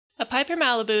A Piper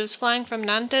Malibu is flying from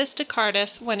Nantes to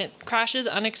Cardiff when it crashes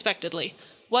unexpectedly.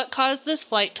 What caused this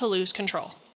flight to lose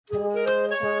control?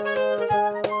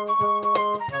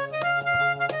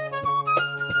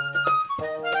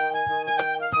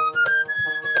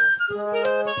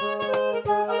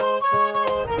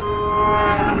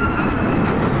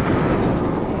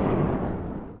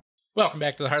 Welcome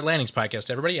back to the Hard Landings Podcast,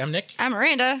 everybody. I'm Nick. I'm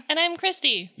Miranda. And I'm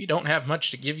Christy. We don't have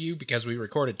much to give you because we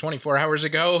recorded 24 hours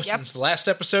ago since the last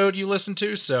episode you listened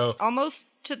to, so... Almost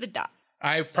to the dot.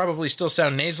 I probably still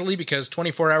sound nasally because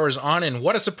 24 hours on, and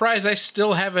what a surprise, I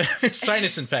still have a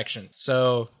sinus infection.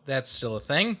 So that's still a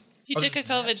thing. He took a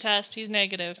COVID test. He's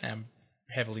negative. I'm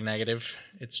heavily negative.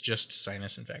 It's just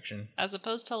sinus infection. As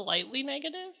opposed to lightly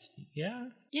negative? Yeah.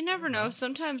 You never know.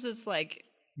 Sometimes it's like,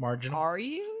 Marginal. are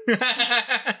you?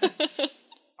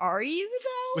 Are you,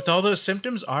 though? With all those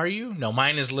symptoms, are you? No,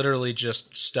 mine is literally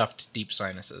just stuffed deep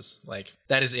sinuses. Like,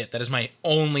 that is it. That is my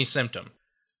only symptom.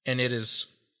 And it is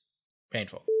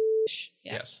painful.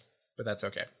 Yeah. Yes. But that's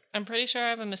okay. I'm pretty sure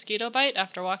I have a mosquito bite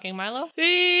after walking Milo.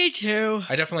 Me too.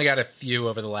 I definitely got a few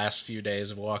over the last few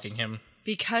days of walking him.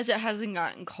 Because it hasn't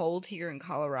gotten cold here in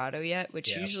Colorado yet, which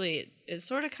usually it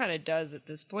sort of kind of does at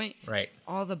this point. Right.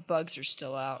 All the bugs are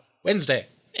still out. Wednesday.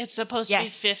 It's supposed to be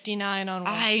 59 on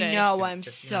Wednesday. I know. I'm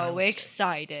so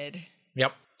excited.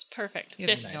 Yep. It's perfect. You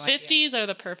have no idea. 50s are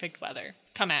the perfect weather.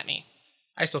 Come at me.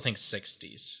 I still think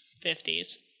 60s.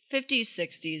 50s. 50s,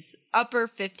 60s, upper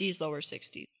 50s, lower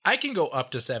 60s. I can go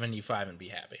up to 75 and be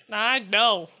happy.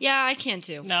 No. Yeah, I can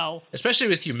too. No. Especially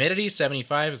with humidity,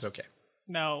 75 is okay.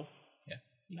 No. Yeah.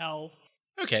 No.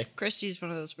 Okay. Christy's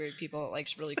one of those weird people that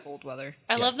likes really cold weather.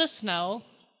 I love the snow.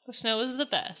 The snow is the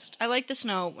best. I like the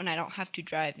snow when I don't have to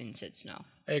drive in said snow.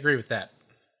 I agree with that.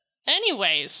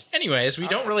 Anyways, we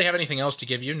don't really have anything else to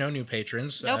give you. No new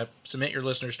patrons. Nope. Submit your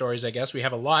listener stories, I guess. We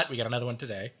have a lot. We got another one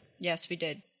today. Yes, we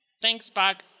did. thanks,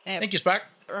 Spock. Thank you, Spock.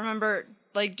 Remember,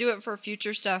 do it for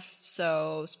future stuff.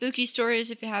 So, spooky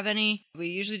stories if you have any. We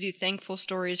usually do thankful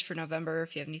stories for November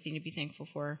if you have anything to be thankful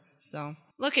for. So,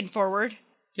 looking forward.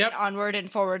 Yep. Onward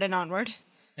and forward and onward.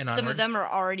 And Some onward. of them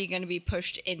are already going to be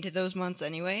pushed into those months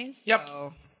anyways. So, Yep.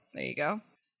 there you go.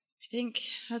 I think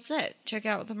that's it. Check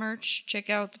out the merch. Check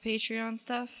out the Patreon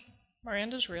stuff.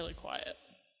 Miranda's really quiet.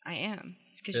 I am.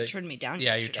 It's because you turned me down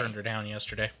Yeah, yesterday. you turned her down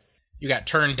yesterday. You got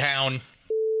turned down.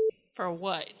 For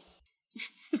what?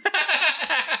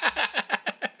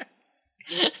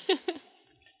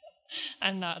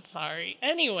 I'm not sorry.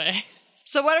 Anyway.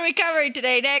 So what are we covering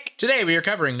today, Nick? Today we are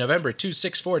covering November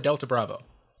 264 Delta Bravo.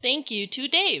 Thank you to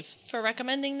Dave for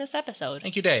recommending this episode.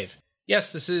 Thank you, Dave.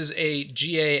 Yes, this is a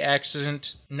GA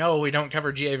accident. No, we don't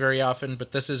cover GA very often,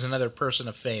 but this is another person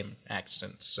of fame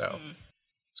accident, so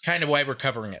it's kind of why we're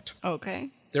covering it.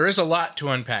 Okay. There is a lot to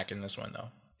unpack in this one, though.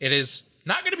 It is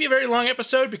not going to be a very long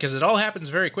episode because it all happens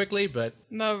very quickly, but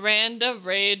Miranda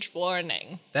rage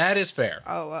warning. that is fair.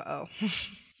 Oh.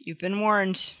 You've been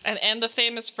warned. And the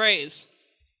famous phrase,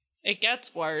 it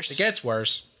gets worse. It gets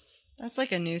worse. That's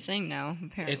like a new thing now,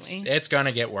 apparently. It's going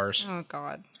to get worse. Oh,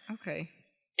 God. Okay.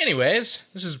 Anyways,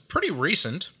 this is pretty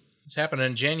recent. This happened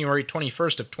on January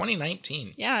 21st of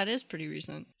 2019. Yeah, it is pretty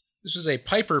recent. This is a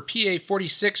Piper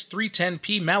PA-46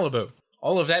 310P Malibu.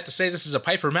 All of that to say this is a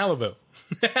Piper Malibu.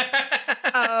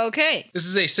 Okay. This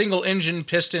is a single-engine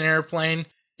piston airplane.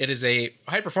 It is a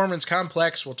high-performance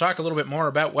complex. We'll talk a little bit more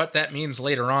about what that means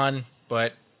later on,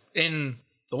 but in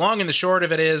the long and the short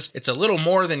of it is, it's a little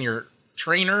more than your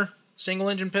trainer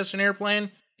single-engine piston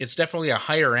airplane. It's definitely a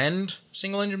higher-end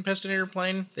single-engine piston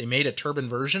airplane. They made a turbine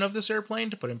version of this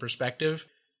airplane to put in perspective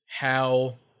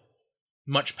how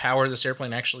much power this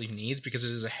airplane actually needs, because it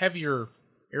is a heavier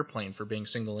airplane for being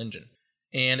single-engine.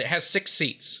 And it has 6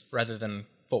 seats rather than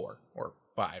 4 or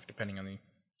 5, depending on the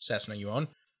Cessna you own.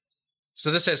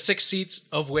 So this has 6 seats,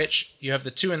 of which you have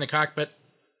the 2 in the cockpit.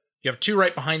 You have 2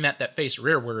 right behind that face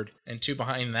rearward, and 2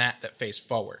 behind that face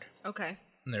forward. Okay.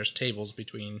 And there's tables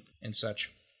between and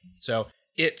such. So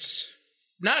it's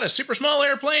not a super small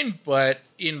airplane, but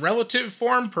in relative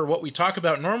form per what we talk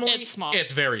about normally, It's small.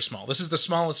 It's very small. This is the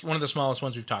smallest, one of the smallest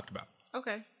ones we've talked about.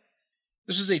 Okay.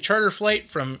 This is a charter flight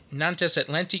from Nantes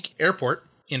Atlantique Airport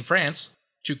in France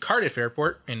to Cardiff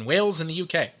Airport in Wales in the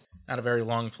UK. Not a very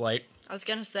long flight. I was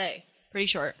going to say, pretty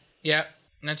short. Yeah,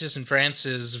 Nantes in France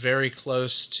is very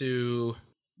close to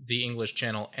the English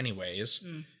Channel anyways.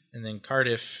 And then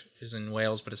Cardiff is in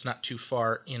Wales, but it's not too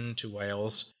far into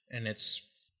Wales. And it's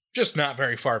just not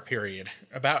very far, period.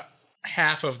 About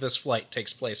half of this flight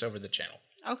takes place over the channel,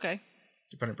 Okay.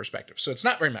 to put in perspective. So it's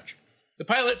not very much. The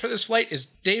pilot for this flight is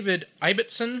David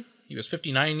Ibbotson. He was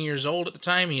 59 years old at the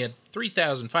time. He had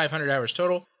 3,500 hours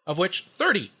total, of which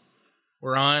 30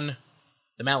 were on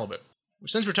the Malibu.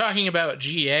 Since we're talking about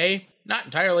GA, not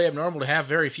entirely abnormal to have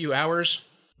very few hours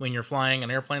when you're flying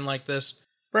an airplane like this,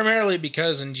 primarily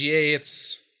because in GA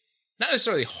it's not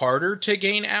necessarily harder to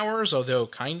gain hours, although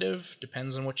kind of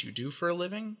depends on what you do for a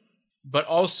living. But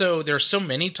also, there are so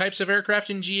many types of aircraft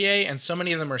in GA, and so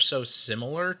many of them are so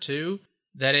similar too,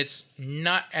 that it's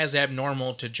not as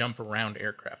abnormal to jump around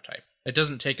aircraft type. It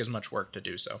doesn't take as much work to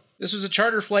do so. This was a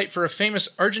charter flight for a famous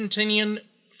Argentinian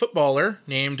footballer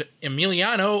named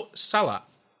Emiliano Sala,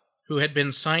 who had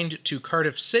been signed to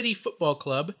Cardiff City Football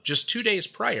Club just 2 days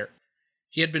prior.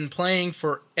 He had been playing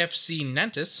for FC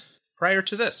Nantes prior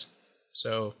to this.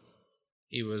 So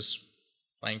he was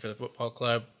playing for the football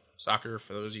club, soccer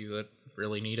for those of you that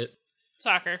really need it.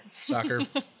 Soccer.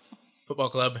 Football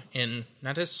club in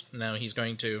Nantes. Now he's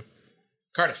going to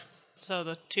Cardiff. So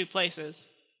the two places.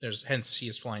 Hence he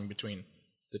is flying between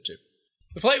the two.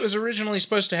 The flight was originally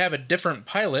supposed to have a different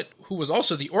pilot, who was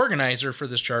also the organizer for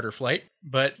this charter flight,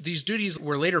 but these duties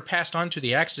were later passed on to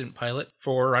the accident pilot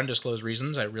for undisclosed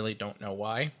reasons. I really don't know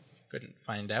why. Couldn't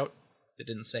find out. It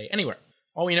didn't say anywhere.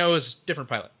 All we know is different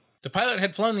pilot. The pilot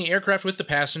had flown the aircraft with the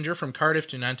passenger from Cardiff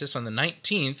to Nantes on the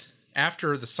 19th,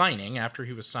 after the signing, after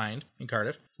he was signed in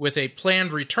Cardiff, with a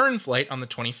planned return flight on the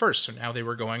 21st, so now they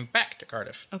were going back to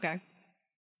Cardiff. Okay.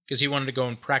 Because he wanted to go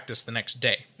and practice the next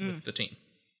day with the team.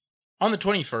 On the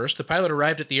 21st, the pilot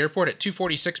arrived at the airport at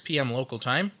 2:46 p.m. local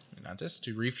time in Nantes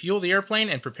to refuel the airplane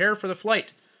and prepare for the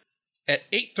flight. At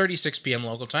 8:36 p.m.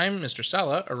 local time, Mr.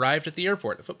 Sala arrived at the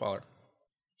airport, the footballer.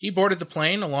 He boarded the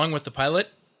plane along with the pilot,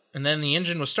 and then the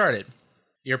engine was started.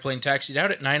 The airplane taxied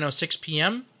out at 9:06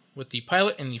 p.m., with the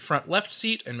pilot in the front left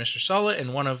seat and Mr. Sala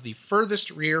in one of the furthest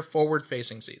rear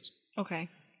forward-facing seats. Okay.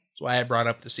 That's why I brought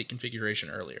up the seat configuration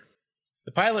earlier.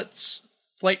 The pilot's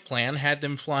flight plan had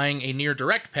them flying a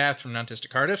near-direct path from Nantes to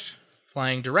Cardiff,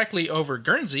 flying directly over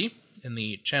Guernsey in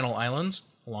the Channel Islands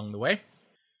along the way.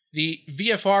 The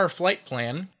VFR flight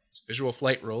plan, visual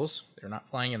flight rules, they're not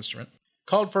flying instrument,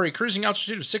 called for a cruising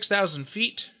altitude of 6,000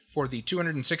 feet for the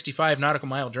 265 nautical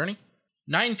mile journey.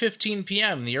 9:15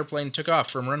 p.m., the airplane took off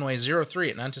from runway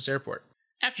 03 at Nantes Airport.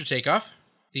 After takeoff,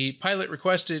 the pilot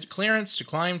requested clearance to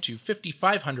climb to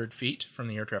 5,500 feet from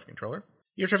the air traffic controller.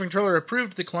 The air traffic controller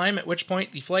approved the climb, at which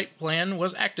point the flight plan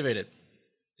was activated.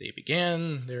 They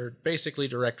began their basically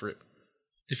direct route.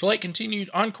 The flight continued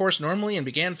on course normally and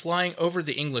began flying over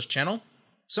the English Channel.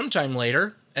 Sometime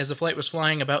later, as the flight was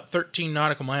flying about 13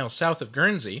 nautical miles south of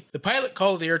Guernsey, the pilot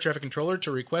called the air traffic controller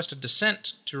to request a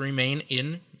descent to remain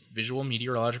in visual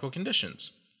meteorological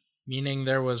conditions, meaning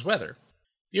there was weather.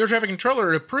 The air traffic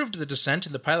controller approved the descent,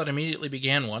 and the pilot immediately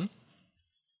began one.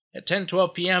 At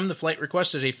 10:12 p.m., the flight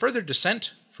requested a further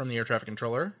descent from the air traffic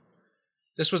controller.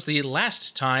 This was the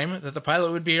last time that the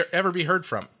pilot would ever be heard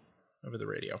from over the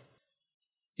radio.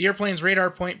 The airplane's radar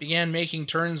point began making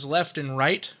turns left and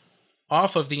right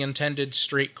off of the intended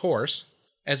straight course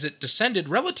as it descended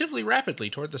relatively rapidly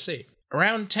toward the sea.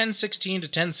 Around 10:16 to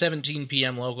 10:17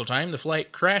 p.m. local time, the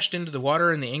flight crashed into the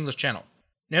water in the English Channel.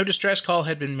 No distress call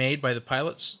had been made by the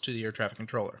pilots to the air traffic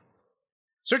controller.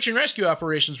 Search and rescue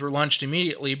operations were launched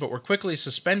immediately, but were quickly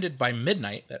suspended by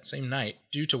midnight that same night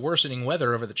due to worsening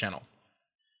weather over the channel.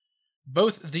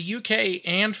 Both the UK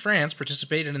and France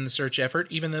participated in the search effort,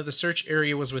 even though the search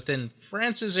area was within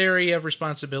France's area of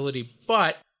responsibility,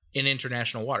 but in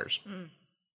international waters.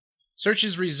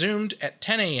 Searches resumed at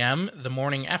 10 a.m. the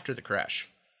morning after the crash.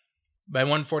 By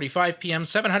 1:45 p.m.,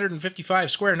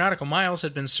 755 square nautical miles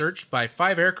had been searched by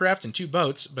 5 aircraft and 2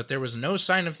 boats, but there was no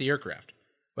sign of the aircraft.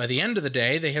 By the end of the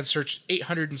day, they had searched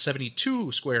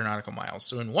 872 square nautical miles,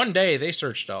 so in one day they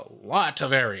searched a lot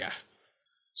of area.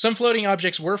 Some floating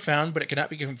objects were found, but it could not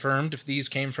be confirmed if these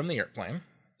came from the airplane.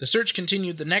 The search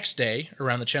continued the next day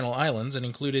around the Channel Islands and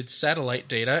included satellite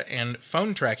data and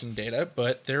phone tracking data,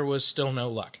 but there was still no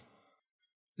luck.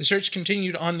 The search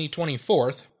continued on the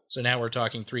 24th, so now we're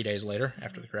talking 3 days later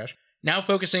after the crash, now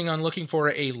focusing on looking for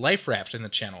a life raft in the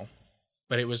channel.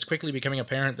 But it was quickly becoming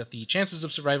apparent that the chances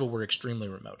of survival were extremely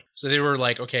remote. So they were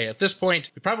like, okay, at this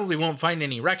point, we probably won't find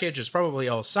any wreckage, it's probably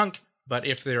all sunk, but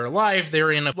if they're alive,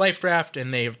 they're in a life raft,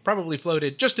 and they've probably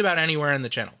floated just about anywhere in the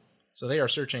channel. So they are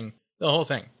searching the whole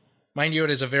thing. Mind you,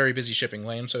 it is a very busy shipping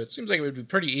lane, so it seems like it would be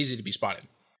pretty easy to be spotted.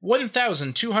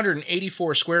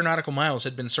 1,284 square nautical miles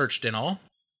had been searched in all.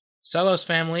 Sala's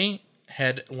family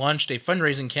had launched a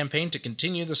fundraising campaign to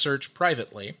continue the search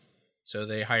privately, so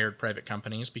they hired private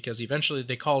companies, because eventually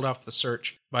they called off the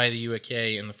search by the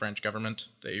UK and the French government.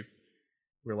 They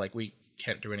were like, we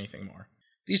can't do anything more.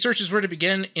 These searches were to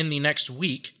begin in the next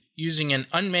week, using an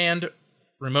unmanned,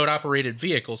 remote-operated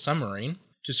vehicle submarine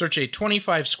to search a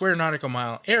 25 square nautical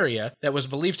mile area that was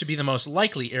believed to be the most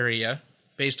likely area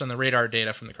based on the radar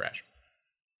data from the crash.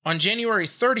 On January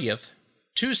 30th,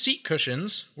 2 seat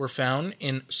cushions were found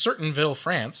in Certainville,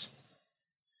 France.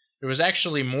 There was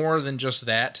actually more than just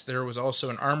that. There was also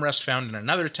an armrest found in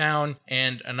another town,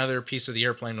 and another piece of the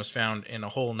airplane was found in a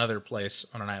whole nother place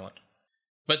on an island.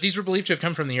 But these were believed to have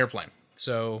come from the airplane,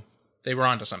 so they were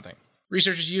onto something.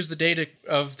 Researchers used the data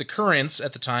of the currents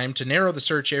at the time to narrow the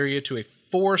search area to a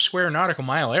 4 square nautical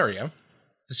mile area.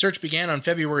 The search began on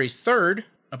February 3rd,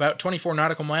 about 24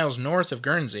 nautical miles north of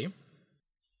Guernsey.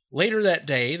 Later that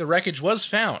day, the wreckage was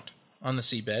found on the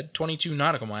seabed, 22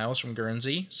 nautical miles from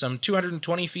Guernsey, some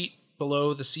 220 feet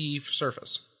below the sea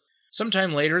surface.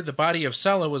 Sometime later, the body of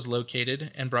Sala was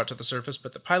located and brought to the surface,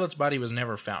 but the pilot's body was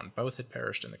never found. Both had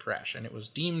perished in the crash, and it was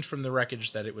deemed from the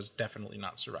wreckage that it was definitely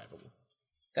not survivable.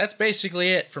 That's basically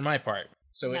it for my part.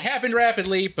 So It happened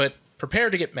rapidly, but prepare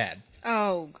to get mad.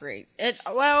 Oh, great.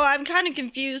 Well, I'm kind of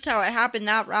confused how it happened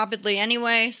that rapidly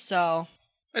anyway, so...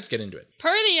 Let's get into it.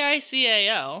 Per the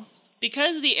ICAO,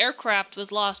 because the aircraft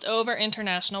was lost over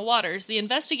international waters, the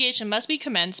investigation must be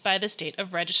commenced by the state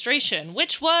of registration,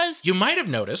 which was... You might have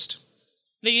noticed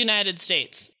the United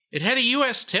States. it had a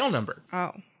U.S. tail number.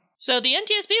 Oh. So the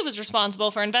NTSB was responsible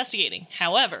for investigating.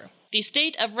 However, the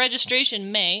state of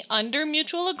registration may, under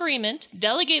mutual agreement,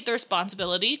 delegate the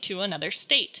responsibility to another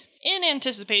state. In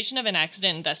anticipation of an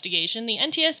accident investigation, the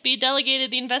NTSB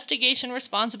delegated the investigation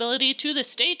responsibility to the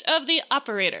state of the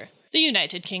operator, the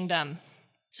United Kingdom.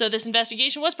 So this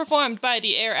investigation was performed by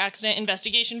the Air Accident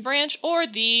Investigation Branch, or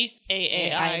the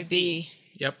AAIB.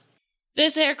 Yep.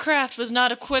 This aircraft was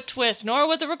not equipped with, nor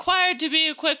was it required to be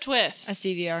equipped with, A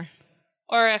CVR.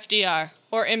 or FDR,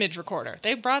 or image recorder.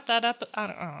 They brought that up, I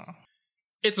don't know.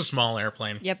 It's a small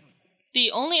airplane. Yep. The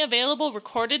only available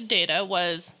recorded data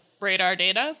was radar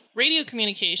data, radio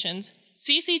communications,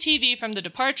 CCTV from the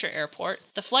departure airport,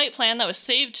 the flight plan that was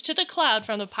saved to the cloud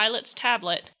from the pilot's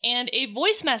tablet, and a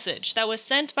voice message that was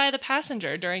sent by the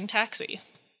passenger during taxi.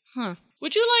 Huh.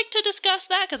 Would you like to discuss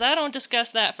that? Because I don't discuss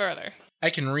that further.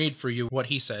 I can read for you what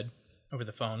he said over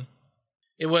the phone.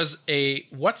 It was a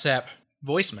WhatsApp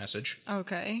voice message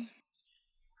Okay.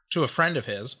 to a friend of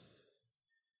his.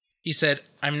 He said,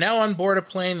 "I'm now on board a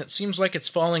plane that seems like it's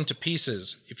falling to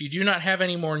pieces. If you do not have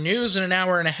any more news in an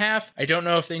hour and a half, I don't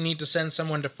know if they need to send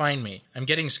someone to find me. I'm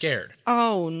getting scared."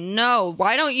 Oh, no.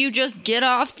 Why don't you just get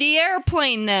off the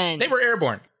airplane then? They were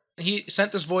airborne. He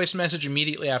sent this voice message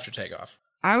immediately after takeoff.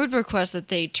 I would request that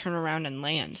they turn around and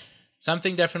land.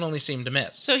 Something definitely seemed to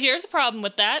miss. So here's a problem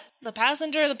with that. The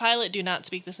passenger and the pilot do not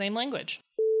speak the same language.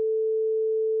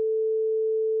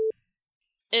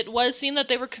 It was seen that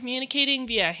they were communicating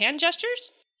via hand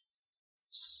gestures.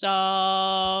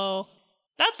 So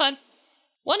that's fun.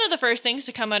 One of the first things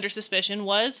to come under suspicion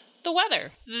was the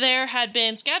weather. There had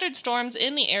been scattered storms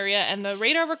in the area, and the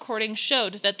radar recording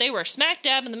showed that they were smack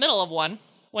dab in the middle of one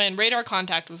when radar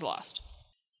contact was lost.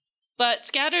 But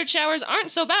scattered showers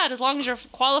aren't so bad as long as you're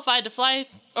qualified to fly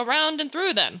around and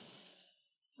through them.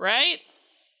 Right?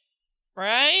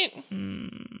 Right?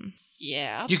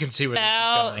 Yeah. You can see where this is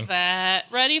About going. that.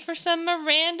 Ready for some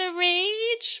Miranda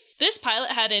rage? This pilot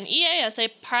had an EASA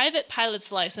private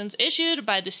pilot's license issued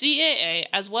by the CAA,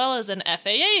 as well as an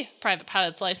FAA private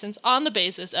pilot's license on the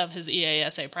basis of his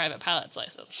EASA private pilot's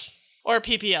license. Or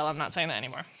PPL, I'm not saying that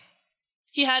anymore.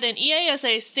 He had an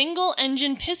EASA single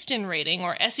engine piston rating,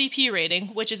 or SEP rating,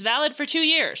 which is valid for 2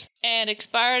 years, and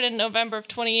expired in November of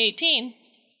 2018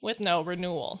 with no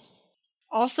renewal.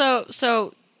 Also,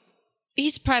 so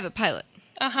he's a private pilot.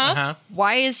 Uh-huh.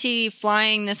 Why is he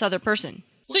flying this other person?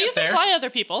 So you get can there. fly other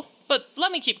people, but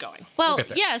let me keep going. Well, get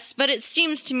there. yes, but it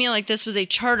seems to me like this was a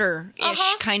charter-ish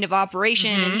Uh-huh. kind of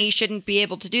operation, and he shouldn't be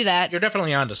able to do that. You're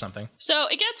definitely onto something. So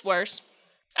it gets worse.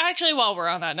 Actually, while we're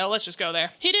on that note, let's just go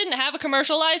there. He didn't have a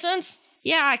commercial license,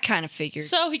 Yeah, I kind of figured.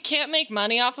 so he can't make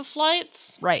money off of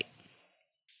flights. Right.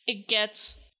 It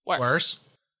gets worse. Worse?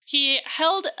 He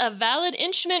held a valid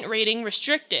instrument rating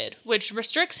restricted, which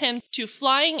restricts him to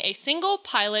flying a single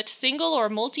pilot, single or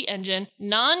multi-engine,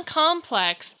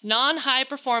 non-complex, non-high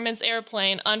performance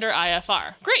airplane under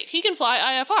IFR. Great, he can fly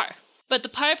IFR. But the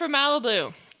Piper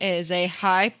Malibu Is a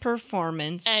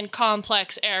high-performance... and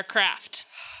complex aircraft.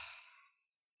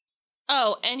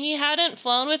 Oh, and he hadn't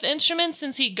flown with instruments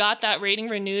since he got that rating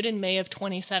renewed in May of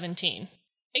 2017.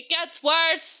 It gets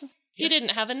worse. He didn't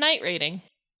have a night rating.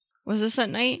 Was this at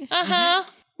night? Uh-huh.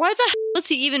 Why the hell was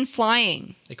he even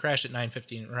flying? They crashed at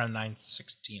 9:15, around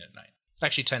 9:16 at night.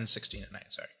 Actually, 10:16 at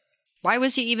night, sorry. Why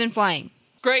was he even flying?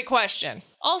 Great question.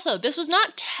 Also, this was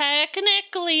not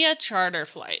technically a charter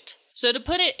flight. So to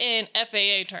put it in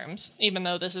FAA terms, even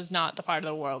though this is not the part of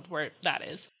the world where that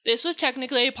is, this was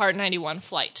technically a Part 91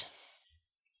 flight.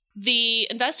 The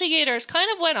investigators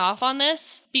kind of went off on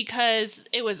this because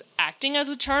it was acting as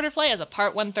a charter flight, as a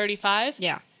Part 135.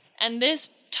 Yeah. And this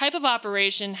type of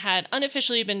operation had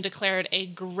unofficially been declared a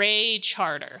gray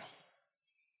charter,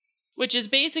 which is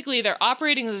basically they're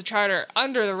operating as a charter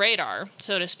under the radar,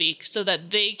 so to speak, so that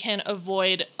they can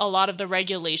avoid a lot of the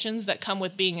regulations that come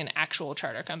with being an actual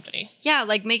charter company. Yeah,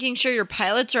 like making sure your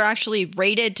pilots are actually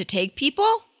rated to take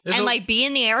people and like be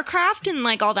in the aircraft and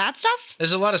like all that stuff.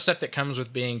 There's a lot of stuff that comes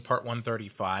with being Part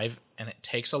 135, and it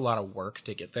takes a lot of work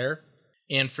to get there.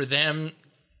 And for them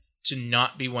to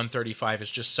not be 135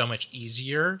 is just so much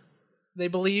easier, they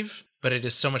believe, but it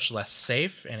is so much less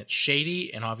safe, and it's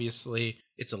shady, and obviously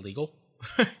it's illegal.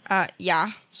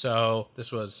 Yeah. So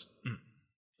this was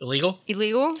illegal.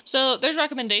 Illegal? So there's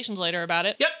recommendations later about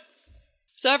it. Yep.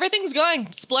 So everything's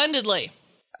going splendidly.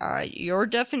 Your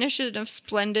definition of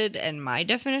splendid and my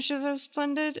definition of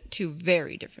splendid, two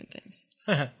very different things.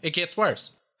 It gets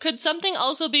worse. Could something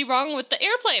also be wrong with the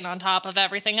airplane on top of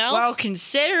everything else? Well,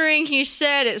 considering he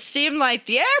said it seemed like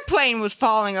the airplane was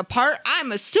falling apart,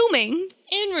 I'm assuming.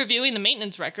 In reviewing the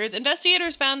maintenance records,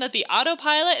 investigators found that the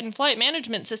autopilot and flight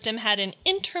management system had an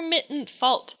intermittent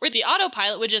fault, where the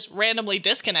autopilot would just randomly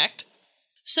disconnect.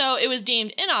 So it was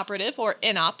deemed inoperative, or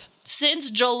INOP,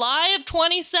 since July of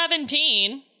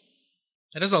 2017.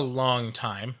 That is a long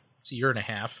time. It's a year and a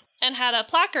half. And had a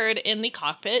placard in the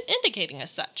cockpit indicating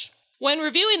as such. When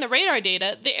reviewing the radar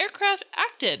data, the aircraft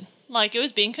acted like it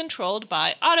was being controlled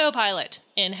by autopilot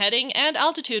in heading and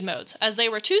altitude modes, as they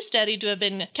were too steady to have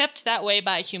been kept that way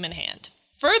by a human hand.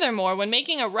 Furthermore, when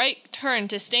making a right turn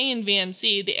to stay in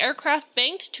VMC, the aircraft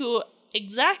banked to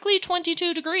exactly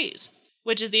 22 degrees,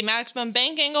 which is the maximum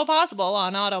bank angle possible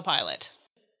on autopilot.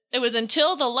 It was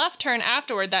until the left turn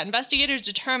afterward that investigators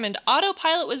determined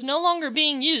autopilot was no longer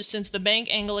being used since the bank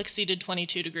angle exceeded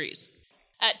 22 degrees.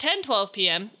 At 10:12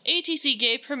 p.m., ATC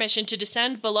gave permission to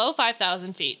descend below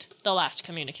 5,000 feet, the last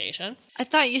communication. I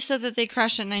thought you said that they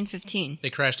crashed at 9:15.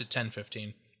 They crashed at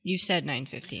 10:15. You said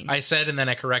 9:15. I said, and then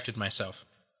I corrected myself.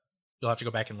 You'll have to go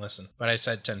back and listen. But I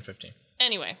said 10:15.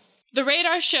 Anyway, the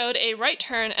radar showed a right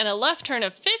turn and a left turn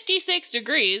of 56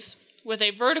 degrees with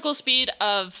a vertical speed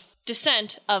of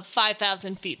descent of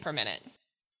 5,000 feet per minute.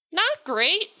 Not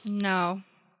great. No.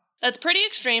 That's pretty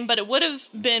extreme, but it would have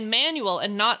been manual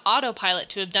and not autopilot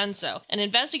to have done so. And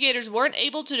investigators weren't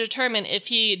able to determine if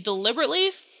he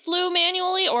deliberately flew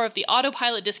manually or if the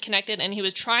autopilot disconnected and he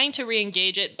was trying to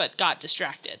re-engage it but got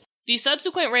distracted. The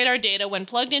subsequent radar data, when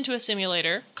plugged into a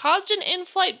simulator, caused an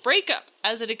in-flight breakup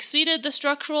as it exceeded the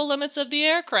structural limits of the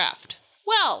aircraft.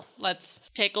 Well, let's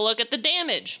take a look at the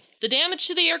damage. The damage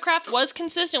to the aircraft was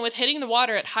consistent with hitting the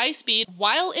water at high speed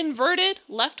while inverted,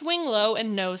 left wing low,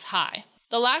 and nose high.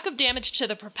 The lack of damage to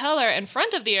the propeller and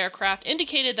front of the aircraft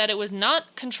indicated that it was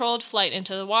not controlled flight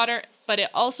into the water, but it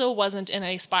also wasn't in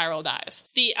a spiral dive.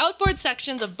 The outboard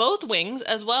sections of both wings,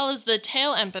 as well as the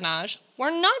tail empennage,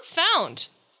 were not found.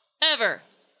 Ever.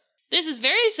 This is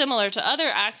very similar to other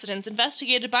accidents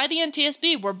investigated by the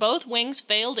NTSB where both wings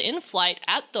failed in flight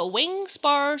at the wing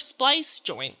spar splice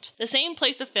joint, the same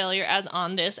place of failure as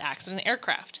on this accident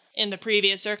aircraft. In the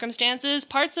previous circumstances,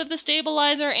 parts of the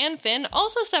stabilizer and fin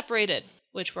also separated,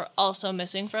 which were also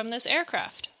missing from this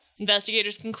aircraft.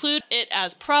 Investigators conclude it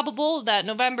as probable that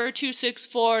November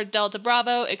 264 Delta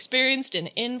Bravo experienced an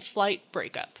in-flight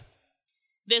breakup.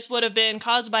 This would have been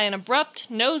caused by an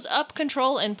abrupt nose-up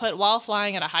control input while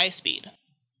flying at a high speed.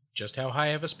 Just how high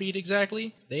of a speed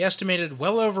exactly? They estimated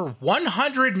well over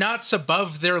 100 knots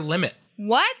above their limit.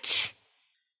 What?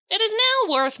 It is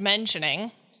now worth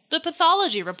mentioning the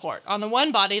pathology report on the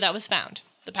one body that was found,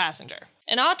 the passenger.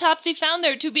 An autopsy found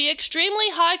there to be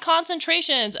extremely high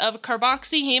concentrations of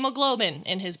carboxyhemoglobin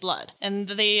in his blood, and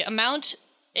an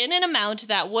amount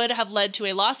that would have led to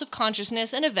a loss of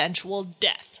consciousness and eventual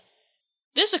death.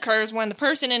 This occurs when the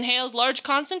person inhales large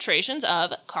concentrations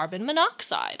of carbon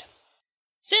monoxide.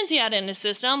 Since he had it in his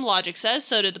system, logic says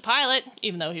so did the pilot,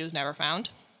 even though he was never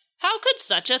found. How could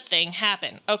such a thing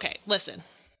happen? Okay, listen.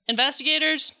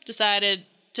 Investigators decided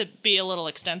to be a little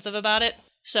extensive about it,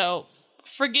 so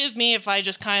forgive me if I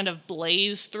just kind of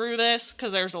blaze through this,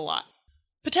 because there's a lot.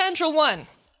 Potential 1.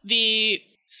 The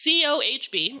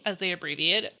COHB, as they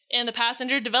abbreviate it, in the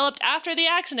passenger developed after the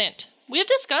accident. We have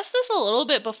discussed this a little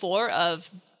bit before of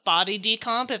body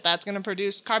decomp, if that's going to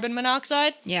produce carbon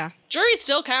monoxide. Yeah. Jury's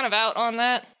still kind of out on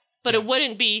that, but it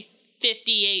wouldn't be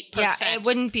 58%. Yeah, it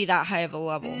wouldn't be that high of a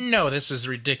level. No, this is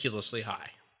ridiculously high.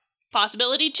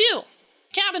 Possibility 2.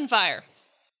 Cabin fire.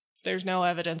 There's no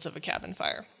evidence of a cabin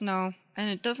fire. No, and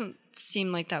it doesn't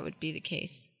seem like that would be the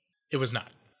case. It was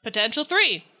not. Potential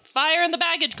 3. Fire in the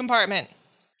baggage compartment.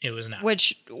 It was not.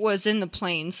 Which was in the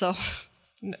plane, so...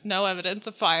 No evidence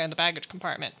of fire in the baggage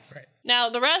compartment. Right. Now,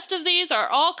 the rest of these are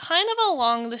all kind of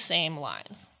along the same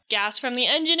lines. Gas from the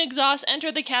engine exhaust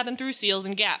entered the cabin through seals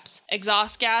and gaps.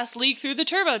 Exhaust gas leaked through the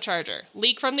turbocharger.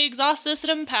 Leak from the exhaust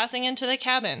system passing into the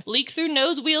cabin. Leak through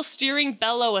nose wheel steering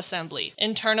bellow assembly.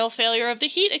 Internal failure of the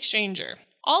heat exchanger.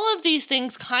 All of these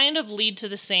things kind of lead to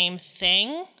the same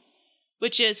thing,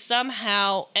 which is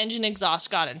somehow engine exhaust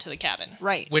got into the cabin.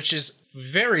 Right. Which is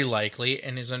very likely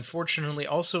and is unfortunately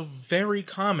also very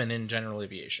common in general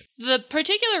aviation. The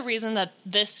particular reason that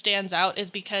this stands out is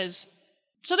because,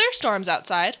 so there's storms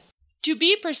outside. To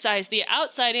be precise, the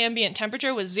outside ambient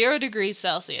temperature was 0 degrees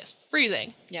Celsius,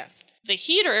 freezing. Yes. The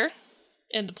heater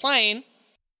in the plane,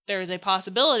 there is a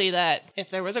possibility that if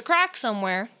there was a crack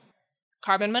somewhere,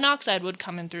 carbon monoxide would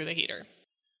come in through the heater.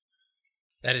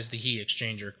 That is the heat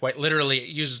exchanger. Quite literally, it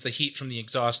uses the heat from the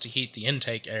exhaust to heat the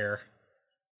intake air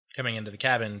coming into the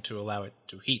cabin to allow it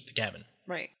to heat the cabin.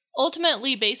 Right.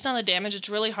 Ultimately, based on the damage, it's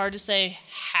really hard to say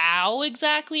how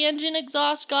exactly engine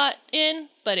exhaust got in,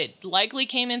 but it likely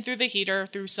came in through the heater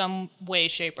through some way,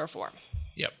 shape, or form.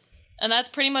 Yep. And that's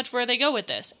pretty much where they go with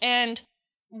this. And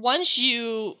once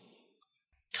you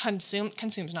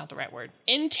consume's not the right word,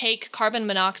 intake carbon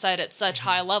monoxide at such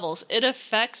high levels, it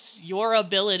affects your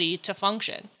ability to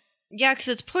function. Yeah, because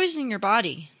it's poisoning your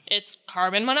body. It's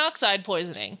carbon monoxide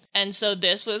poisoning. And so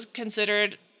this was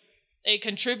considered a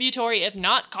contributory, if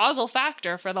not causal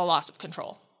factor for the loss of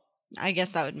control. I guess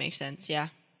that would make sense, yeah.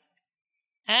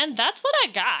 And that's what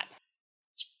I got.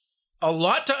 A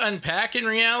lot to unpack in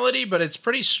reality, but it's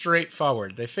pretty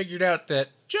straightforward. They figured out that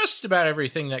just about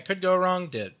everything that could go wrong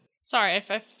did. Sorry,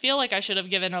 I feel like I should have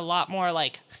given a lot more,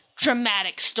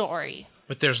 dramatic story.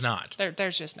 But there's not.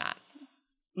 There's just not.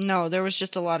 No, there was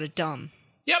just a lot of dumb.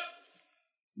 Yep.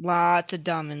 Lots of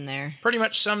dumb in there. Pretty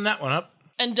much summed that one up.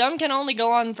 And dumb can only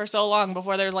go on for so long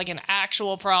before there's, an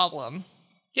actual problem.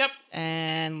 Yep.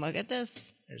 And look at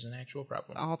this. There's an actual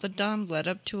problem. All the dumb led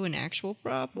up to an actual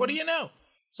problem. What do you know?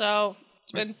 So,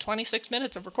 it's been 26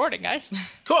 minutes of recording, guys.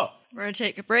 Cool. We're going to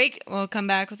take a break. We'll come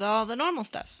back with all the normal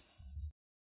stuff.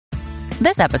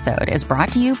 This episode is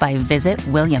brought to you by Visit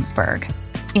Williamsburg.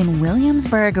 In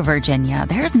Williamsburg, Virginia,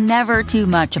 there's never too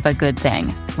much of a good thing.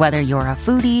 Whether you're a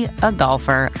foodie, a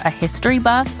golfer, a history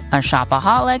buff, a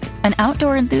shopaholic, an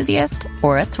outdoor enthusiast,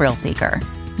 or a thrill seeker,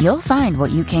 you'll find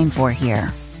what you came for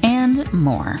here and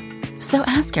more. So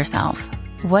ask yourself,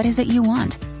 what is it you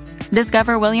want?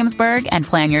 Discover Williamsburg and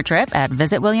plan your trip at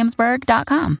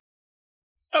visitwilliamsburg.com.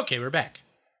 Okay, we're back.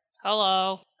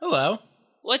 Hello. Hello.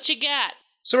 What you got?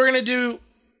 So we're going to do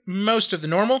most of the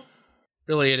normal.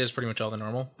 Really, it is pretty much all the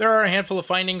normal. There are a handful of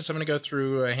findings. I'm going to go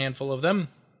through a handful of them.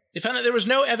 They found that there was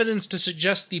no evidence to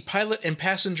suggest the pilot and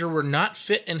passenger were not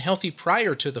fit and healthy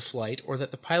prior to the flight, or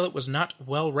that the pilot was not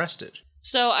well rested.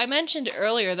 So I mentioned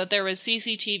earlier that there was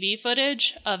CCTV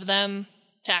footage of them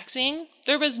taxiing.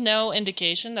 There was no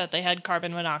indication that they had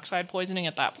carbon monoxide poisoning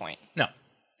at that point. No.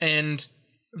 And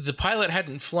the pilot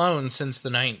hadn't flown since the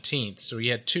 19th, so he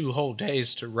had 2 whole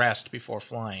days to rest before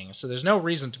flying. So there's no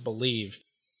reason to believe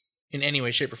in any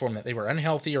way, shape, or form that they were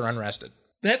unhealthy or unrested.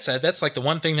 That said, that's the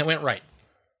one thing that went right.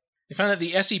 They found that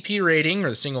the SEP rating, or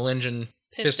the single-engine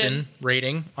piston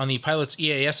rating, on the pilot's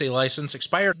EASA license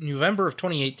expired in November of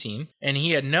 2018, and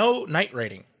he had no night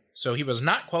rating, so he was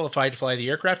not qualified to fly the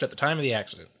aircraft at the time of the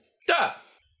accident. Duh!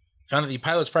 Found that the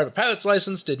pilot's private pilot's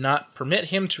license did not permit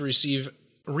him to receive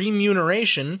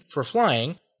remuneration for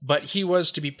flying, but he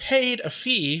was to be paid a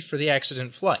fee for the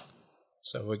accident flight.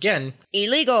 So again,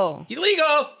 Illegal.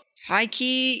 illegal!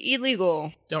 High-key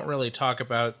illegal. Don't really talk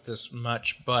about this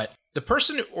much, but the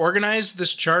person who organized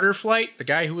this charter flight, the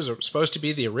guy who was supposed to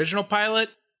be the original pilot,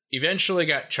 eventually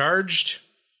got charged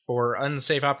for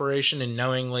unsafe operation and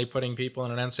knowingly putting people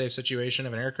in an unsafe situation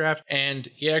of an aircraft,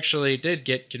 and he actually did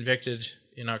get convicted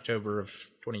in October of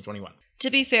 2021.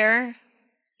 To be fair,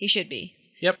 he should be.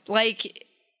 Yep.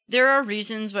 There are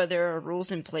reasons why there are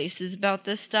rules in places about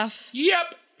this stuff.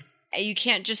 Yep! You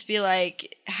can't just be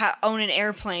own an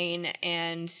airplane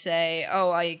and say,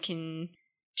 oh, I can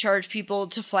charge people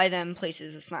to fly them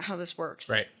places. It's not how this works.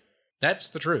 Right. That's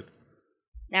the truth.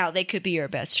 Now, they could be your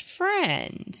best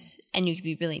friend, and you could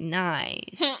be really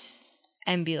nice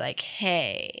and be like,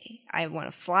 hey, I want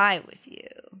to fly with you.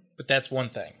 But that's one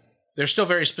thing. There's still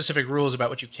very specific rules about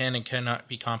what you can and cannot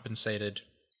be compensated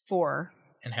For.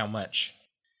 And how much.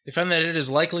 They found that it is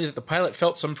likely that the pilot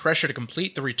felt some pressure to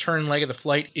complete the return leg of the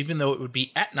flight, even though it would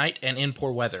be at night and in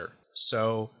poor weather.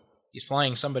 So he's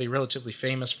flying somebody relatively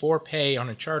famous for pay on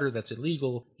a charter that's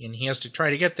illegal, and he has to try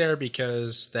to get there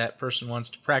because that person wants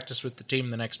to practice with the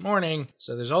team the next morning.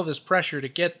 So there's all this pressure to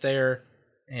get there,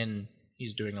 and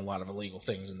he's doing a lot of illegal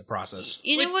things in the process.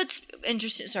 You know what's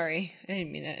interesting? Sorry, I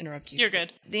didn't mean to interrupt you. You're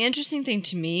good. The interesting thing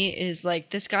to me is,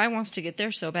 like, this guy wants to get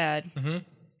there so bad. Mm-hmm.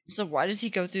 So why does he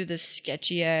go through this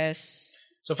sketchy-ass...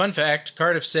 So fun fact,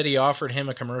 Cardiff City offered him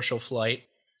a commercial flight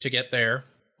to get there,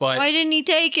 but Why didn't he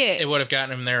take it? it would have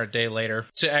gotten him there a day later.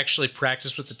 To actually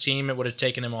practice with the team, it would have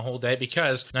taken him a whole day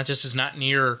because Nantes is not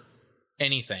near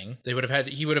anything. He would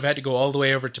have had to go all the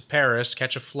way over to Paris,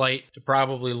 catch a flight to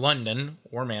probably London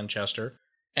or Manchester,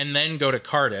 and then go to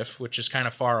Cardiff, which is kind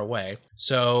of far away.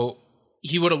 So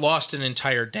he would have lost an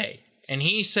entire day. And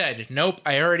he said, nope,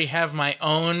 I already have my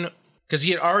own, because he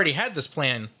had already had this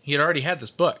plan. He had already had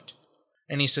this booked.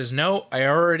 And he says, no, I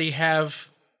already have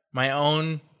my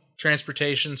own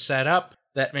transportation set up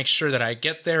that makes sure that I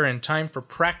get there in time for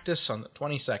practice on the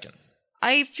 22nd.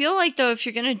 I feel like, though, if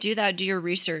you're going to do that, do your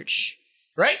research.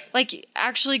 Right? Like,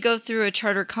 actually go through a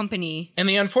charter company. And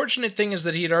the unfortunate thing is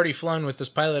that he had already flown with this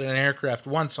pilot in an aircraft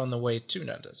once on the way to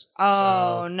Nantes.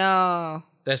 Oh, no.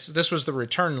 This was the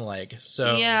return leg.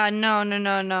 So Yeah, no.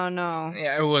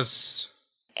 yeah, it was.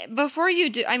 Before you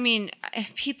do, I mean,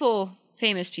 people...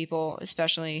 famous people,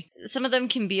 especially, some of them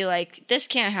can be like, this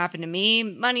can't happen to me.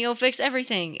 Money will fix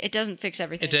everything. It doesn't fix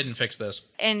everything. It didn't fix this.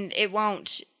 And it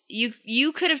won't.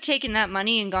 You could have taken that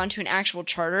money and gone to an actual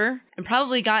charter and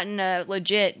probably gotten a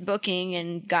legit booking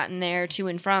and gotten there to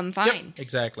and from fine. Yep,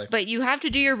 exactly. But you have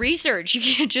to do your research. You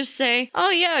can't just say,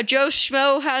 oh yeah, Joe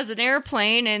Schmo has an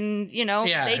airplane and,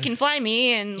 they can fly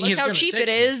me and look He's how gonna cheap take it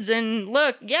is and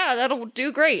look, yeah, that'll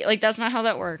do great. Like, that's not how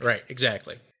that works. Right,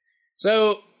 exactly.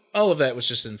 So all of that was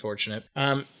just unfortunate.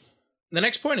 The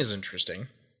next point is interesting.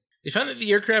 They found that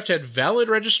the aircraft had valid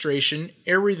registration,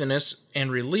 airworthiness,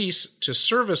 and release to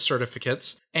service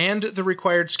certificates, and the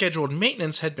required scheduled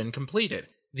maintenance had been completed.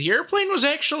 The airplane was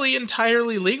actually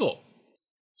entirely legal.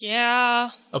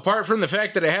 Yeah. Apart from the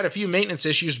fact that it had a few maintenance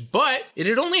issues, but it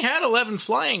had only had 11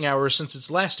 flying hours since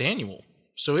its last annual.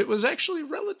 So it was actually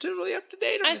relatively up to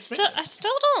date on its maintenance. I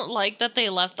still don't like that they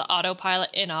left the autopilot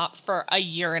in op for a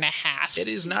year and a half. It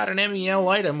is not an MEL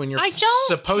item when you're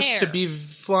supposed to be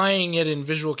flying it in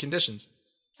visual conditions.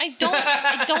 I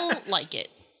don't like it.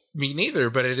 Me neither,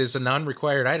 but it is a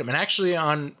non-required item. And actually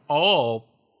on all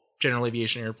general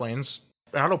aviation airplanes,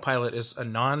 autopilot is a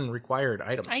non-required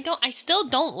item. I still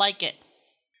don't like it.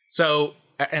 So,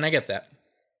 and I get that.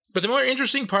 But the more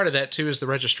interesting part of that too is the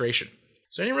registration.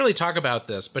 So I didn't really talk about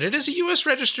this, but it is a U.S.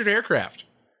 registered aircraft.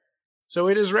 So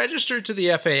it is registered to the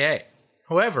FAA.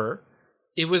 However,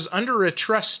 it was under a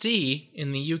trustee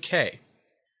in the UK.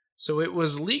 So it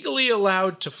was legally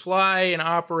allowed to fly and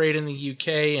operate in the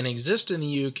UK and exist in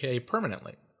the UK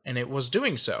permanently. And it was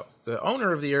doing so. The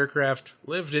owner of the aircraft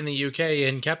lived in the UK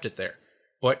and kept it there.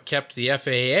 But kept the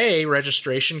FAA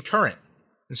registration current,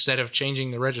 instead of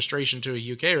changing the registration to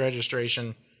a UK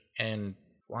registration and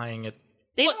flying it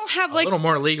They don't have a little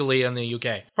more legally in the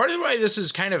UK. Part of why this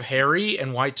is kind of hairy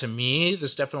and why to me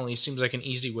this definitely seems like an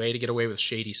easy way to get away with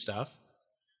shady stuff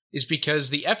is because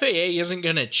the FAA isn't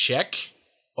going to check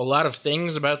a lot of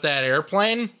things about that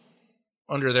airplane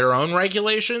under their own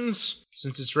regulations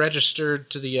since it's registered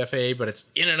to the FAA but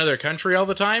it's in another country all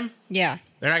the time. Yeah.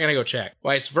 They're not going to go check.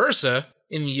 Vice versa,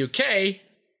 in the UK,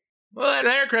 well, that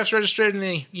aircraft's registered in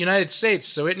the United States,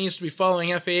 so it needs to be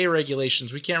following FAA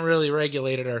regulations. We can't really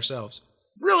regulate it ourselves.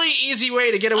 Really easy way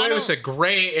to get away with the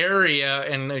gray area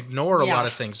and ignore a lot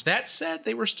of things. That said,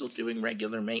 they were still doing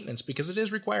regular maintenance because it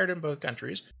is required in both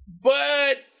countries.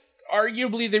 But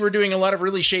arguably, they were doing a lot of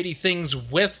really shady things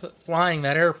with flying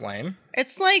that airplane.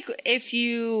 It's like if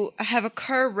you have a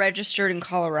car registered in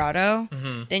Colorado,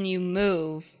 then you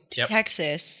move to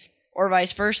Texas or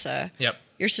vice versa. Yep.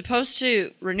 You're supposed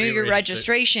to renew your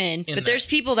registration, but there's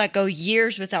people that go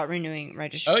years without renewing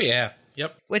registration. Oh, yeah.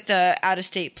 Yep. With the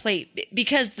out-of-state plate,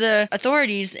 because the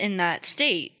authorities in that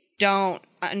state don't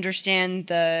understand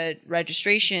the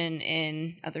registration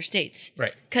in other states.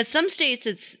 Right. Because some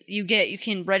states you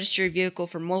can register your vehicle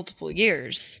for multiple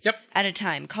years at a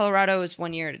time. Colorado is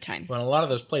 1 year at a time. Well, a lot of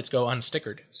those plates go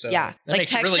unstickered. So that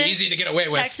makes it really easy to get away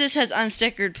with. Texas has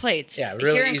unstickered plates. Yeah,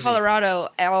 really Here in easy. Colorado,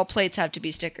 all plates have to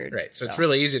be stickered. Right. So it's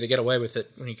really easy to get away with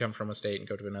it when you come from a state and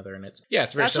go to another. And it's very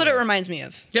That's similar. what it reminds me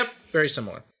of. Yep. Very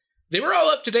similar. They were all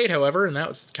up to date, however, and that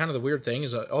was kind of the weird thing,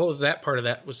 is that all of that part of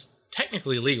that was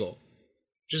technically legal.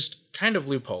 Just kind of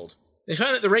loopholed. They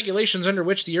found that the regulations under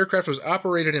which the aircraft was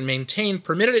operated and maintained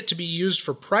permitted it to be used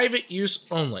for private use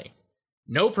only.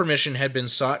 No permission had been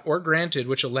sought or granted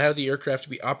which allowed the aircraft to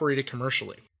be operated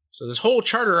commercially. So this whole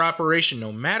charter operation,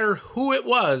 no matter who it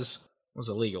was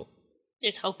illegal.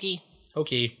 It's hokey.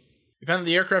 Okay. They found that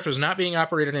the aircraft was not being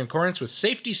operated in accordance with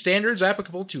safety standards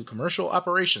applicable to commercial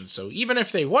operations, so even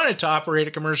if they wanted to operate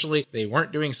it commercially, they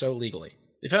weren't doing so legally.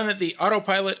 They found that the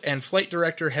autopilot and flight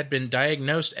director had been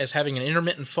diagnosed as having an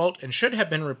intermittent fault and should have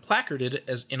been replacarded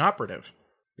as inoperative.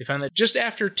 They found that just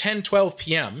after 10:12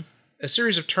 p.m., a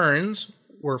series of turns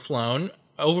were flown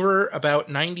over about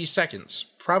 90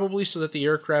 seconds, probably so that the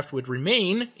aircraft would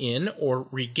remain in or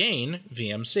regain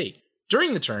VMC.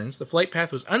 During the turns, the flight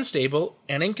path was unstable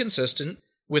and inconsistent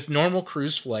with normal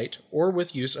cruise flight or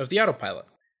with use of the autopilot.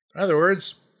 In other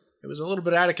words, it was a little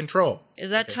bit out of control.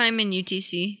 Is that time in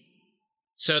UTC?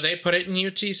 So they put it in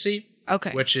UTC,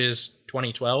 Okay. which is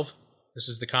 2012. This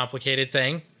is the complicated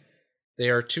thing. They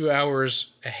are 2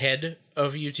 hours ahead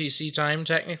of UTC time,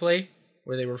 technically,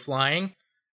 where they were flying.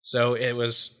 So it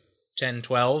was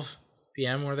 10:12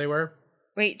 p.m. where they were.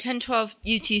 Wait, 10:12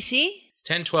 UTC?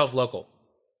 10:12 local.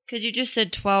 Because you just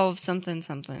said 12 something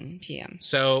something p.m.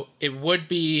 So it would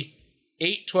be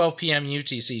 8:12 p.m.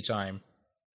 UTC time,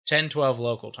 10:12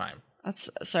 local time.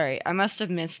 Sorry, I must have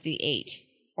missed the 8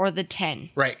 or the 10.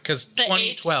 Right, because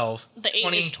 2012. The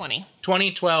 8 is 20.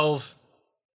 2012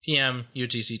 p.m.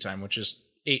 UTC time, which is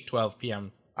 8:12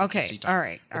 p.m. Okay, UTC time. all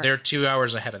right. But they're 2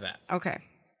 hours ahead of that. Okay,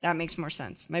 that makes more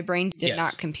sense. My brain did Yes.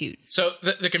 not compute. So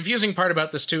the confusing part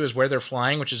about this, too, is where they're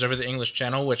flying, which is over the English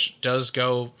Channel, which does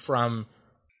go from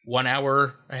 1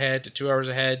 hour ahead to 2 hours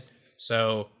ahead.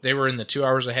 So they were in the 2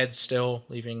 hours ahead still,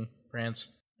 leaving France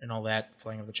and all that,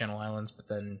 flying over the Channel Islands. But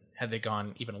then had they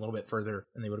gone even a little bit further,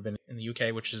 then they would have been in the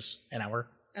UK, which is an hour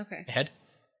Okay. ahead.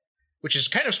 Which is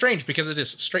kind of strange because it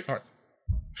is straight north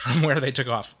from where they took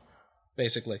off,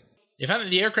 basically. They found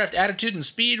that the aircraft attitude and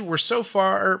speed were so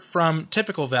far from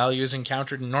typical values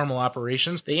encountered in normal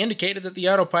operations, they indicated that the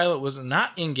autopilot was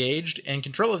not engaged and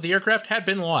control of the aircraft had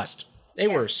been lost. They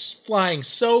were flying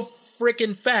so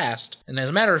freaking fast, and as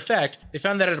a matter of fact, they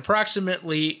found that at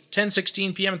approximately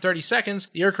 10:16 p.m. and 30 seconds,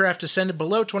 the aircraft descended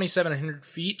below 2,700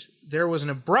 feet. There was an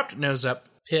abrupt nose-up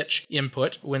pitch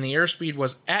input when the airspeed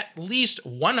was at least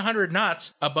 100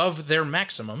 knots above their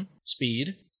maximum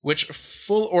speed, which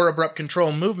full or abrupt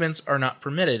control movements are not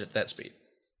permitted at that speed,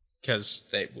 because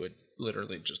they would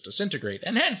literally just disintegrate,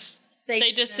 and hence They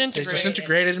they disintegrated.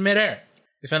 disintegrated in midair.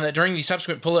 They found that during the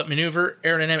subsequent pull-up maneuver,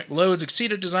 aerodynamic loads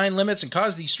exceeded design limits and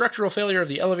caused the structural failure of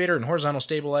the elevator and horizontal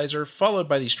stabilizer, followed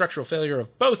by the structural failure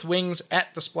of both wings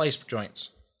at the splice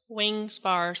joints. Wing,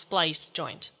 spar, splice,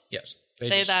 joint. Yes.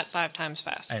 Say that 5 times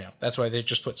fast. I know. That's why they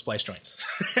just put splice joints.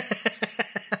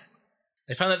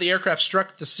 They found that the aircraft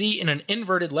struck the sea in an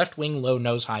inverted left wing low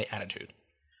nose high attitude.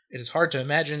 It is hard to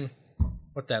imagine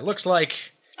what that looks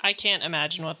like, I can't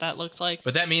imagine what that looks like.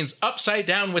 but that means upside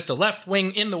down with the left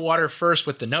wing in the water first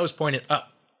with the nose pointed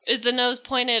up. Is the nose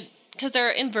pointed... Because they're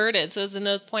inverted, so is the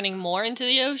nose pointing more into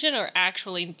the ocean or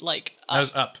actually, like, up?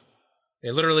 Nose up.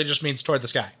 It literally just means toward the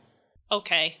sky.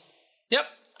 Okay. Yep.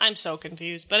 I'm so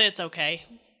confused, but it's okay.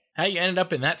 How you ended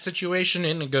up in that situation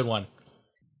in a good one.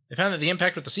 They found that the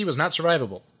impact with the sea was not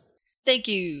survivable. Thank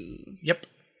you. Yep.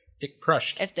 It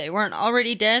crushed. If they weren't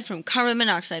already dead from carbon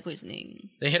monoxide poisoning.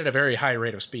 They hit at a very high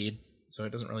rate of speed, so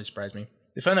it doesn't really surprise me.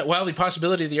 They found that while the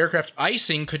possibility of the aircraft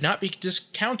icing could not be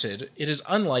discounted, it is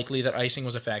unlikely that icing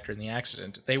was a factor in the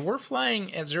accident. They were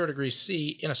flying at 0 degrees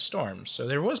C in a storm, so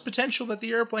there was potential that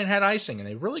the airplane had icing, and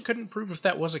they really couldn't prove if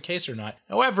that was a case or not.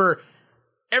 However,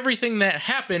 everything that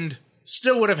happened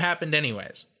still would have happened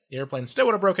anyways. The airplane still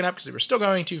would have broken up because they were still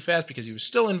going too fast because he was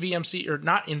still in VMC, or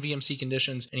not in VMC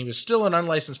conditions, and he was still an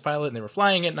unlicensed pilot, and they were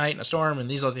flying at night in a storm, and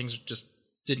these other things just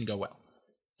didn't go well.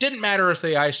 Didn't matter if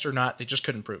they iced or not, they just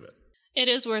couldn't prove it. It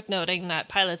is worth noting that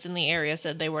pilots in the area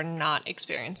said they were not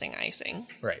experiencing icing.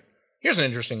 Right. Here's an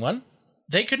interesting one.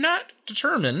 They could not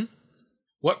determine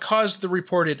what caused the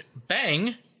reported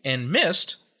bang and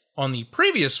mist on the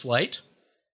previous flight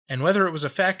and whether it was a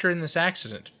factor in this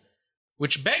accident.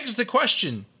 Which begs the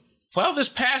question, while this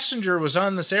passenger was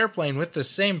on this airplane with the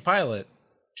same pilot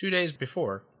 2 days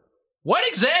before, what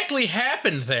exactly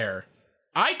happened there?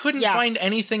 I couldn't find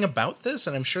anything about this,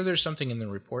 and I'm sure there's something in the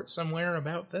report somewhere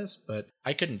about this, but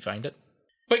I couldn't find it.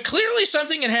 But clearly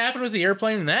something had happened with the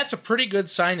airplane, and that's a pretty good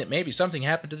sign that maybe something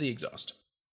happened to the exhaust.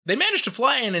 They managed to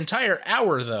fly an entire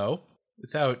hour, though,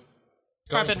 without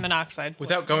Carbon monoxide.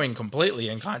 without going completely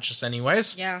unconscious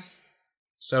anyways. Yeah.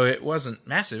 So it wasn't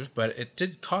massive, but it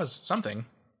did cause something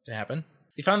to happen.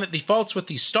 They found that the faults with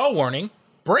the stall warning,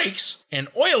 brakes, and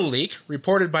oil leak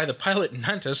reported by the pilot in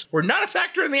Nantes were not a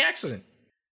factor in the accident.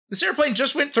 This airplane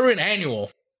just went through an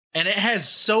annual, and it has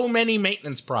so many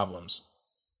maintenance problems.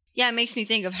 Yeah, it makes me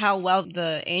think of how well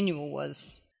the annual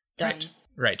was done.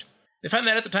 Right. They found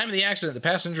that at the time of the accident, the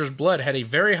passenger's blood had a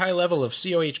very high level of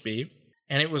COHB,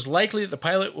 and it was likely that the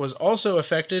pilot was also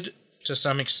affected to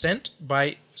some extent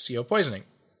by CO poisoning,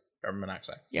 carbon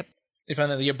monoxide. Yep. They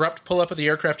found that the abrupt pull-up of the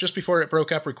aircraft just before it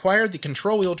broke up required the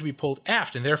control wheel to be pulled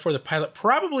aft, and therefore the pilot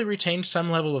probably retained some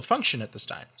level of function at this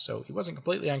time, so he wasn't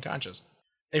completely unconscious.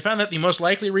 They found that the most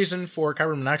likely reason for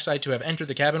carbon monoxide to have entered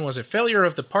the cabin was a failure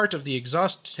of the part of the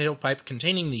exhaust tailpipe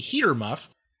containing the heater muff,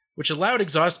 which allowed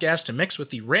exhaust gas to mix with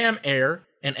the ram air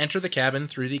and enter the cabin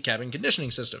through the cabin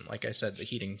conditioning system. Like I said, the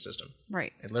heating system.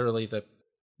 Right. And literally the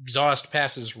exhaust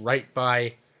passes right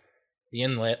by the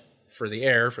inlet for the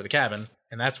air for the cabin,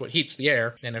 and that's what heats the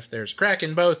air. And if there's a crack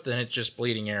in both, then it's just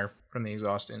bleeding air from the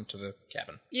exhaust into the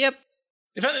cabin. Yep.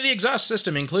 They found that the exhaust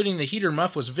system, including the heater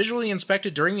muff, was visually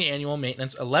inspected during the annual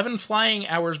maintenance 11 flying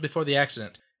hours before the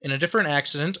accident. In a different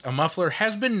accident, a muffler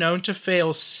has been known to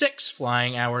fail 6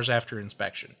 flying hours after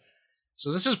inspection.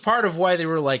 So this is part of why they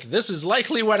were like, this is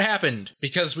likely what happened,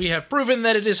 because we have proven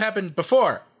that it has happened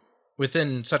before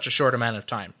within such a short amount of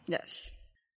time. Yes.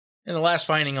 And the last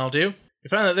finding I'll do, we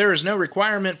found that there is no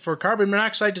requirement for carbon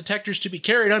monoxide detectors to be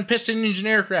carried on piston-engine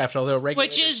aircraft,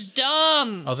 which is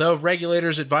dumb. Although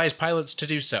regulators advise pilots to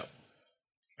do so.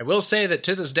 I will say that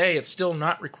to this day, it's still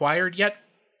not required yet,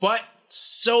 but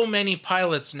so many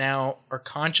pilots now are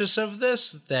conscious of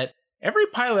this that every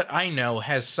pilot I know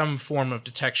has some form of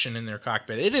detection in their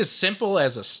cockpit. It is simple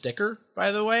as a sticker,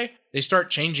 by the way. They start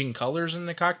changing colors in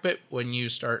the cockpit when you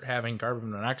start having carbon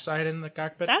monoxide in the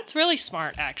cockpit. That's really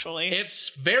smart, actually. It's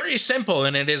very simple,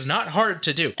 and it is not hard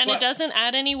to do. And it doesn't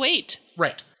add any weight.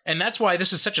 Right. And that's why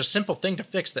this is such a simple thing to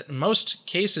fix, that in most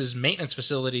cases, maintenance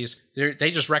facilities, they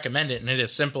just recommend it, and it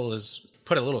is simple as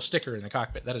put a little sticker in the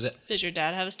cockpit. That is it. Does your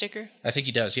dad have a sticker? I think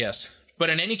he does, yes. But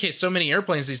in any case, so many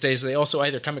airplanes these days, they also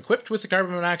either come equipped with the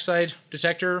carbon monoxide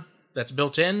detector that's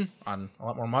built in on a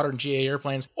lot more modern GA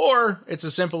airplanes, or it's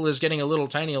as simple as getting a little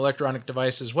tiny electronic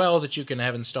device as well that you can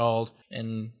have installed,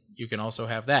 and you can also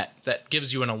have that. That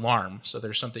gives you an alarm, so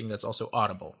there's something that's also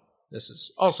audible. This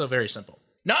is also very simple.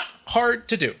 Not hard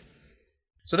to do.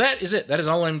 So that is it. That is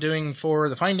all I'm doing for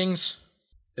the findings.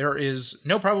 There is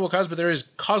no probable cause, but there is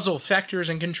causal factors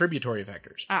and contributory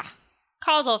factors.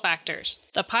 Causal factors.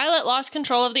 The pilot lost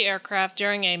control of the aircraft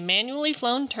during a manually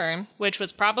flown turn, which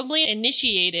was probably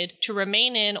initiated to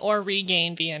remain in or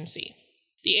regain VMC.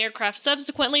 The aircraft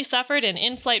subsequently suffered an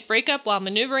in-flight breakup while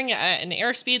maneuvering at an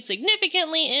airspeed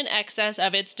significantly in excess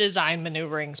of its design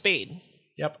maneuvering speed.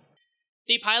 Yep.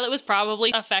 The pilot was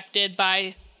probably affected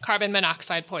by carbon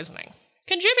monoxide poisoning.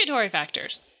 Contributory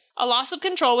factors. A loss of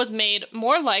control was made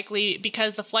more likely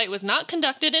because the flight was not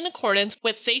conducted in accordance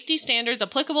with safety standards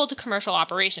applicable to commercial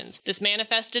operations. This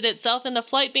manifested itself in the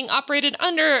flight being operated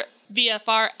under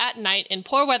VFR at night in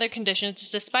poor weather conditions,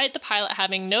 despite the pilot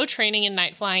having no training in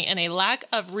night flying and a lack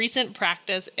of recent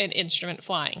practice in instrument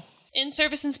flying.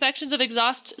 In-service inspections of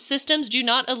exhaust systems do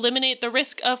not eliminate the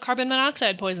risk of carbon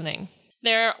monoxide poisoning.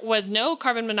 There was no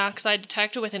carbon monoxide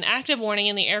detector with an active warning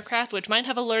in the aircraft, which might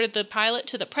have alerted the pilot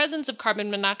to the presence of carbon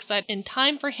monoxide in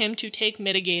time for him to take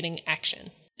mitigating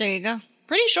action. There you go.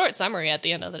 Pretty short summary at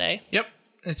the end of the day. Yep.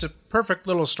 It's a perfect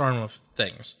little storm of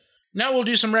things. Now we'll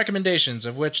do some recommendations,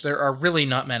 of which there are really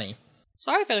not many.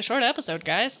 Sorry for the short episode,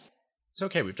 guys. It's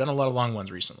okay. We've done a lot of long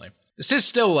ones recently. This is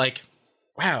still like,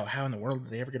 wow, how in the world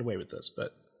did they ever get away with this?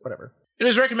 But whatever. It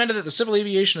is recommended that the Civil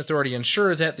Aviation Authority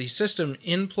ensure that the system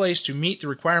in place to meet the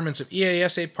requirements of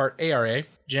EASA Part ARA,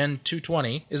 Gen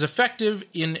 220, is effective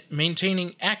in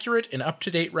maintaining accurate and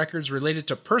up-to-date records related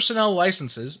to personnel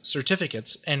licenses,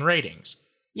 certificates, and ratings.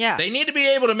 Yeah. They need to be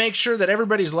able to make sure that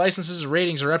everybody's licenses and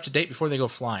ratings are up to date before they go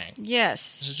flying.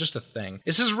 Yes. This is just a thing.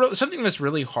 This is something that's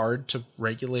really hard to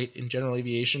regulate in general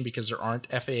aviation because there aren't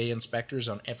FAA inspectors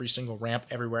on every single ramp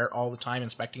everywhere all the time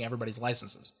inspecting everybody's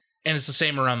licenses. And it's the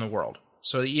same around the world.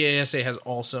 So the EASA has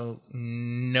also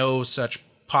no such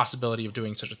possibility of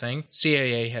doing such a thing.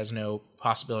 CAA has no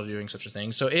possibility of doing such a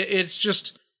thing. So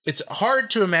it's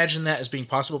hard to imagine that as being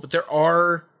possible, but there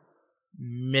are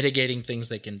mitigating things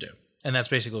they can do. And that's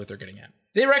basically what they're getting at.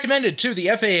 They recommended to the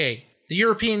FAA, the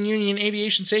European Union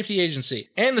Aviation Safety Agency,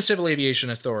 and the Civil Aviation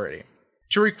Authority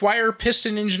to require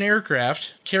piston-engine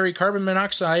aircraft carry carbon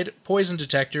monoxide poison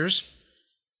detectors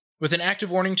with an active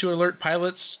warning to alert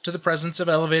pilots to the presence of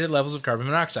elevated levels of carbon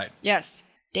monoxide. Yes.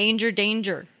 Danger,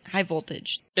 danger. High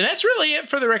voltage. And that's really it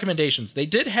for the recommendations. They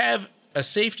did have a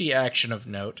safety action of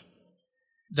note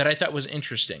that I thought was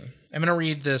interesting. I'm going to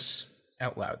read this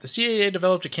out loud. The CAA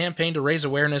developed a campaign to raise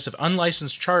awareness of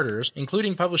unlicensed charters,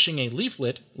 including publishing a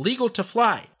leaflet, Legal to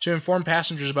Fly, to inform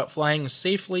passengers about flying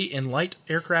safely in light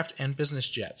aircraft and business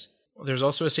jets. There's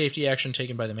also a safety action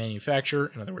taken by the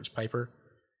manufacturer, in other words, Piper,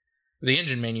 the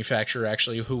engine manufacturer,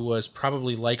 actually, who was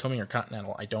probably Lycoming or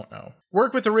Continental, I don't know.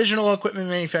 Work with original equipment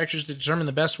manufacturers to determine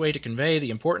the best way to convey the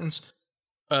importance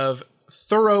of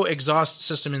thorough exhaust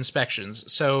system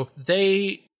inspections. So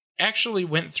they actually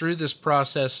went through this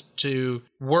process to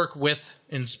work with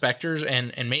inspectors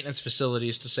and maintenance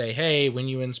facilities to say, hey, when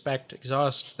you inspect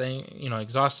exhaust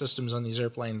systems on these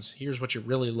airplanes, here's what you're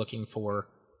really looking for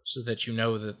so that you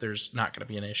know that there's not going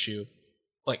to be an issue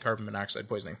like carbon monoxide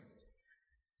poisoning.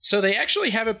 So they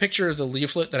actually have a picture of the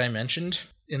leaflet that I mentioned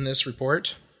in this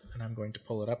report, and I'm going to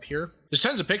pull it up here. There's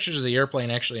tons of pictures of the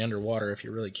airplane actually underwater. If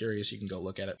you're really curious, you can go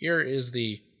look at it. Here is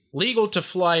the Legal to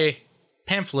Fly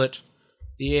pamphlet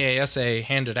the EASA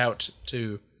handed out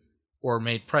to or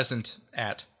made present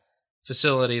at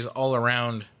facilities all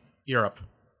around Europe.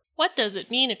 What does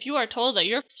it mean if you are told that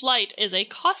your flight is a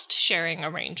cost-sharing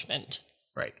arrangement?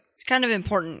 Right. It's kind of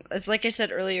important. It's like I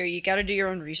said earlier, you got to do your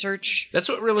own research. That's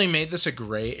what really made this a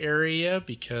gray area,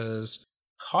 because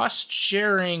cost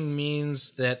sharing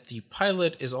means that the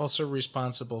pilot is also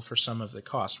responsible for some of the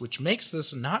cost, which makes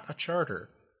this not a charter.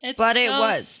 But it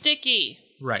was sticky.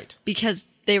 Right. Because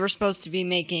they were supposed to be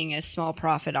making a small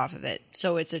profit off of it,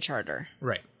 so it's a charter.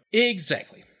 Right.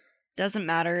 Exactly. Doesn't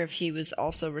matter if he was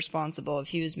also responsible, if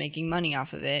he was making money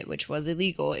off of it, which was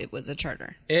illegal, it was a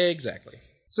charter. Exactly.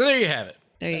 So there you have it.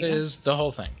 There you go. That go. is the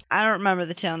whole thing. I don't remember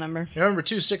the tail number. November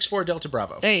 264 Delta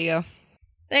Bravo. There you go.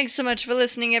 Thanks so much for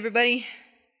listening, everybody.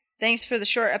 Thanks for the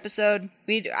short episode.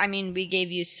 We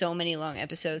gave you so many long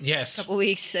episodes. Yes. A couple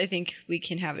weeks. I think we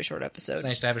can have a short episode. It's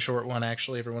nice to have a short one,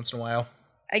 actually, every once in a while.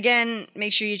 Again,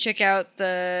 make sure you check out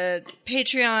the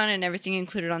Patreon and everything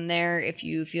included on there if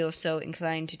you feel so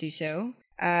inclined to do so.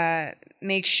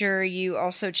 Make sure you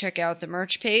also check out the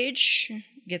merch page.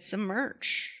 Get some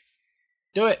merch.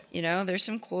 Do it. You know, there's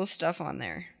some cool stuff on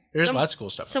there. There's lots of cool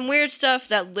stuff. Some weird stuff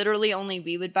that literally only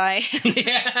we would buy.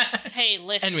 Yeah. Hey,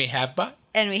 listen. And we have bought.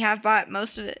 And we have bought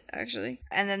most of it, actually.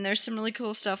 And then there's some really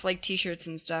cool stuff like t-shirts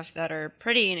and stuff that are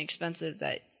pretty inexpensive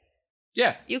that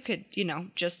Yeah. you could,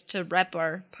 just to rep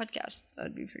our podcast. That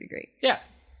would be pretty great. Yeah.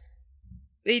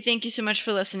 We thank you so much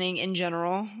for listening in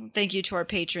general. Thank you to our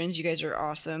patrons. You guys are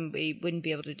awesome. We wouldn't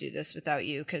be able to do this without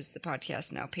you because the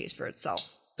podcast now pays for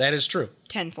itself. That is true.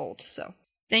 Tenfold, so.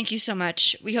 Thank you so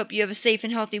much. We hope you have a safe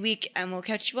and healthy week, and we'll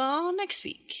catch you all next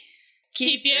week.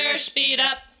 Keep your speed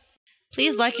up.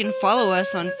 Please like and follow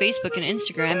us on Facebook and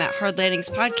Instagram at Hard Landings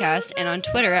Podcast and on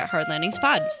Twitter at Hard Landings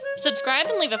Pod. Subscribe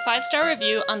and leave a 5-star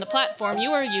review on the platform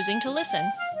you are using to listen.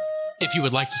 If you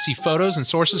would like to see photos and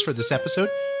sources for this episode,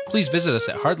 please visit us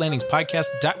at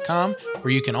hardlandingspodcast.com,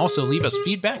 where you can also leave us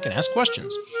feedback and ask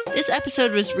questions. This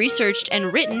episode was researched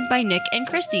and written by Nick and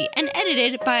Christy and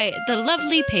edited by the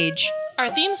lovely Paige. Our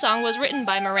theme song was written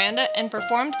by Miranda and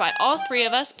performed by all three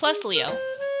of us plus Leo.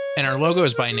 And our logo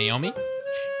is by Naomi.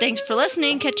 Thanks for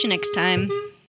listening. Catch you next time.